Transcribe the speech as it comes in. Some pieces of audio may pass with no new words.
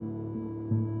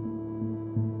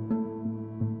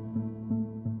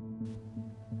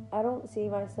see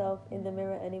myself in the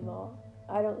mirror anymore.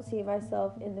 I don't see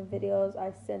myself in the videos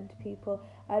I send to people.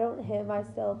 I don't hear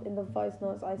myself in the voice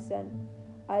notes I send.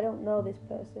 I don't know this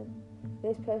person.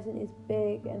 This person is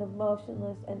big and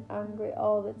emotionless and angry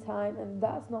all the time, and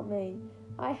that's not me.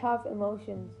 I have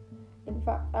emotions. In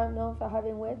fact, I'm known for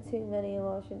having way too many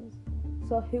emotions.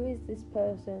 So who is this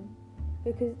person?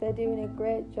 Because they're doing a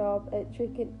great job at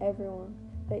tricking everyone.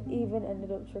 They even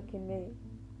ended up tricking me.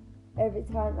 Every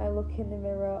time I look in the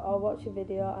mirror or watch a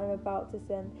video I'm about to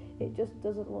send, it just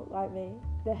doesn't look like me.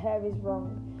 The hair is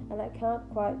wrong, and I can't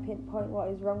quite pinpoint what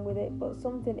is wrong with it, but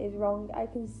something is wrong, I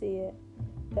can see it.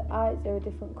 The eyes are a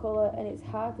different colour, and it's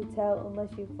hard to tell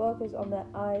unless you focus on their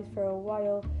eyes for a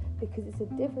while, because it's a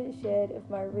different shade of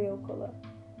my real colour.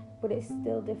 But it's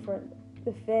still different.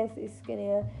 The face is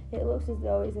skinnier, it looks as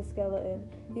though it's a skeleton.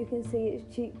 You can see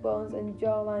its cheekbones and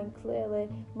jawline clearly,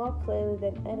 more clearly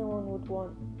than anyone would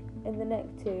want. And the neck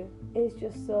too is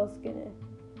just so skinny,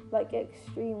 like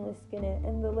extremely skinny,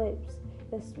 and the lips,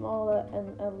 they're smaller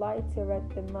and a lighter red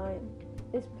than mine.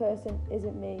 This person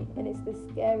isn't me, and it's the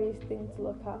scariest thing to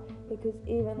look at, because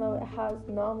even though it has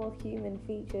normal human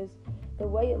features, the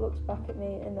way it looks back at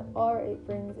me and the aura it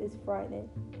brings is frightening.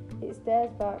 It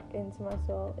stares back into my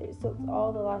soul, it sucks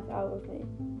all the life out of me.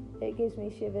 It gives me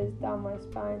shivers down my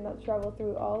spine that travel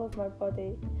through all of my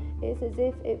body. It's as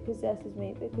if it possesses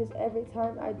me, because every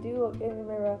time I do look in the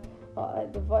mirror or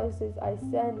at the voices I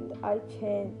send, I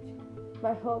change.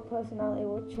 My whole personality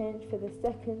will change for the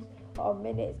seconds or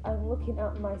minutes I'm looking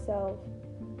at myself.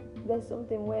 There's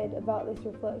something weird about this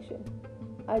reflection.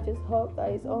 I just hope that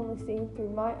it's only seen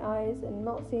through my eyes and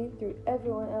not seen through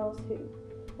everyone else who,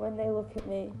 when they look at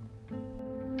me,